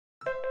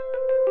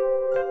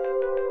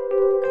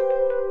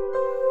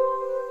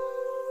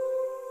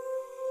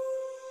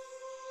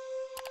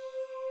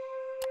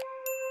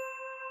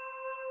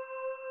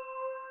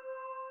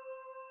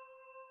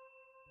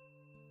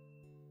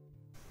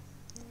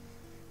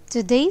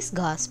Today's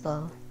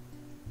Gospel,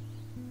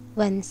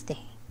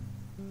 Wednesday,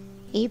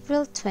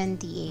 April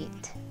 28,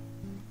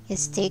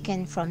 is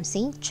taken from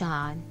St.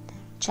 John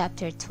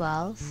chapter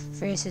 12,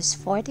 verses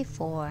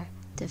 44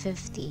 to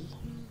 50.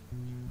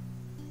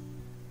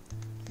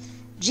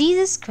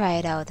 Jesus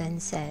cried out and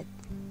said,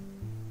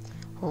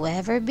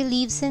 "Whoever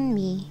believes in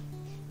me,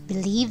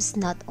 believes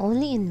not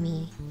only in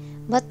me,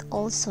 but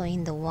also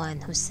in the one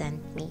who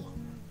sent me.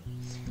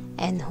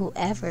 And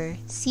whoever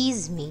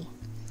sees me,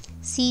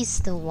 sees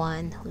the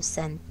one who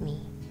sent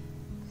me.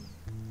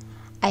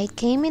 I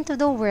came into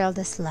the world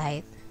as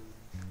light,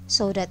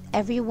 so that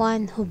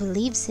everyone who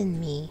believes in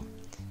me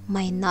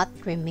might not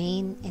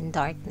remain in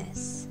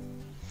darkness.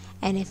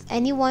 And if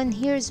anyone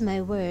hears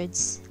my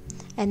words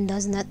and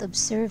does not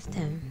observe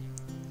them,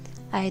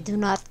 I do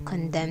not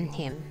condemn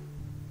him.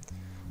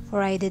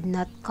 For I did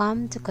not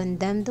come to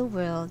condemn the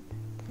world,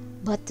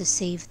 but to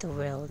save the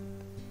world.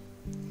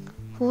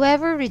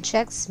 Whoever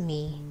rejects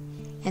me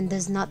and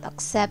does not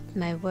accept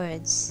my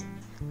words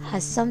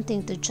has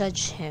something to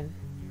judge him.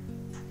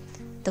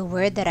 The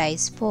word that I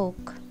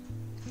spoke,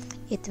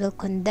 it will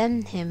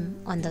condemn him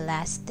on the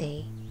last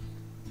day,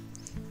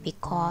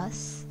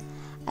 because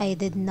I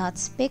did not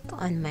speak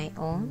on my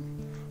own,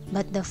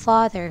 but the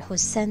Father who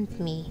sent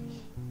me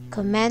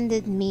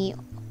commanded me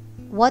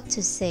what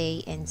to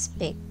say and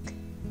speak.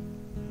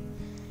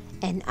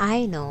 And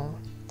I know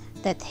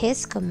that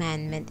his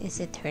commandment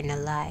is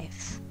eternal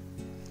life.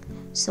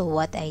 So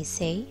what I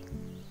say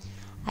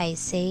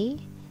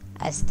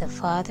as the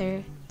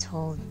Father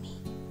told me."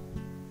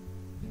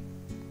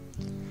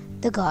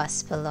 The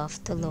Gospel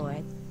of the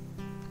Lord.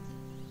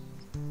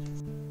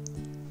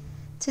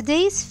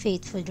 Today's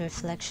faithful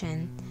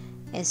reflection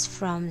is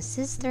from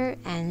Sister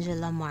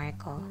Angela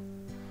Marco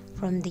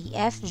from the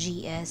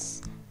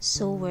FGS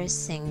Sower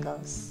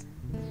Singles.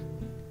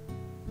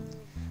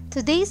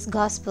 Today's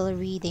Gospel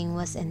reading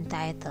was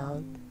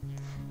entitled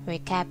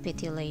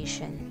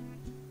Recapitulation.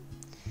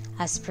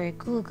 As per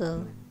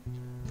Google,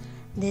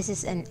 this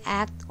is an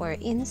act or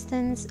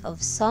instance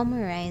of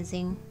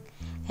summarizing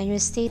and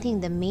restating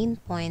the main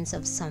points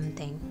of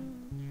something.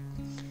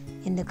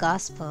 In the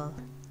Gospel,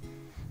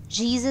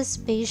 Jesus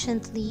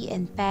patiently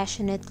and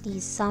passionately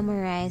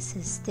summarized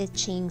his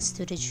teachings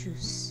to the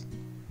Jews,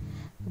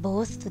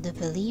 both to the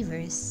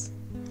believers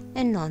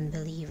and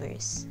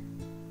non-believers.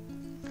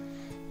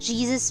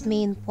 Jesus'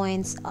 main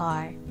points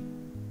are: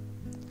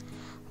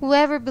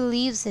 whoever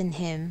believes in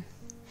him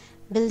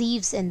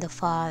believes in the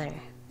Father.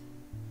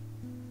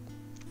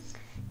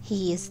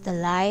 He is the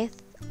light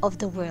of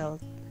the world.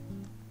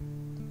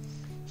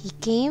 He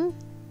came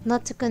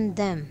not to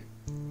condemn,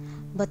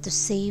 but to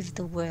save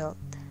the world.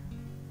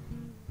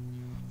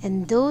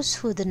 And those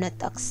who do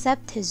not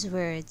accept his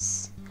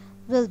words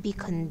will be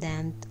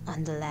condemned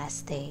on the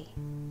last day.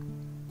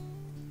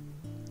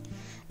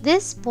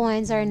 These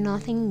points are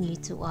nothing new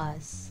to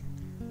us.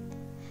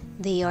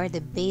 They are the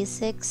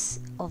basics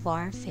of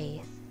our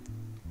faith.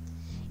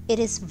 It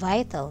is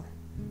vital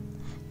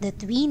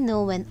that we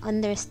know and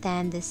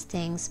understand these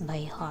things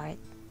by heart,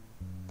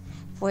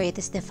 for it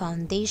is the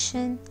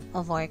foundation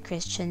of our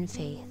Christian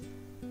faith.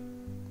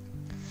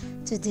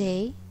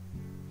 Today,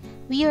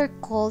 we are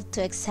called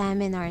to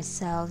examine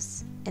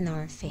ourselves and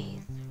our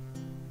faith.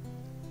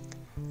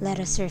 Let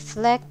us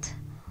reflect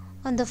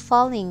on the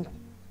following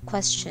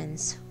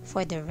questions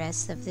for the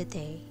rest of the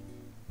day.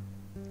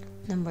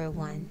 Number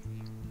 1.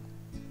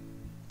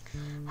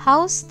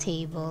 How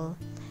stable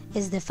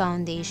is the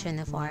foundation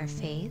of our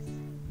faith?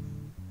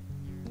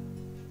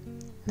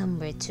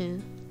 Number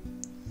 2.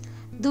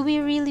 Do we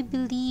really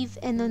believe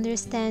and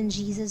understand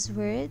Jesus'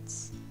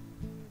 words?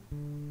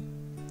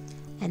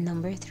 And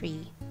number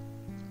 3.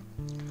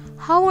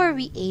 How are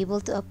we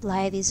able to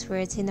apply these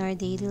words in our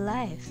daily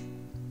life?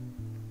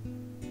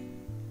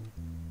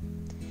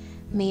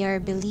 May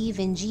our belief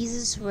in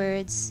Jesus'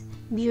 words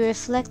be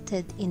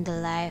reflected in the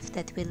life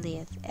that we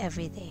live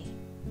every day.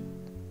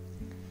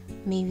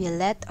 May we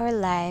let our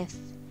life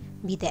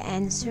be the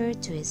answer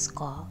to his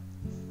call.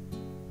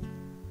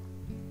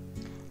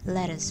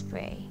 Let us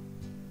pray.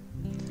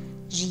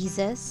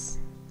 Jesus,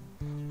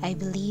 I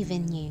believe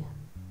in you.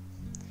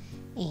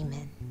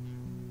 Amen.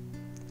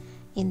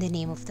 In the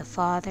name of the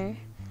Father,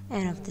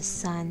 and of the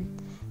Son,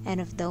 and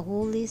of the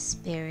Holy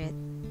Spirit.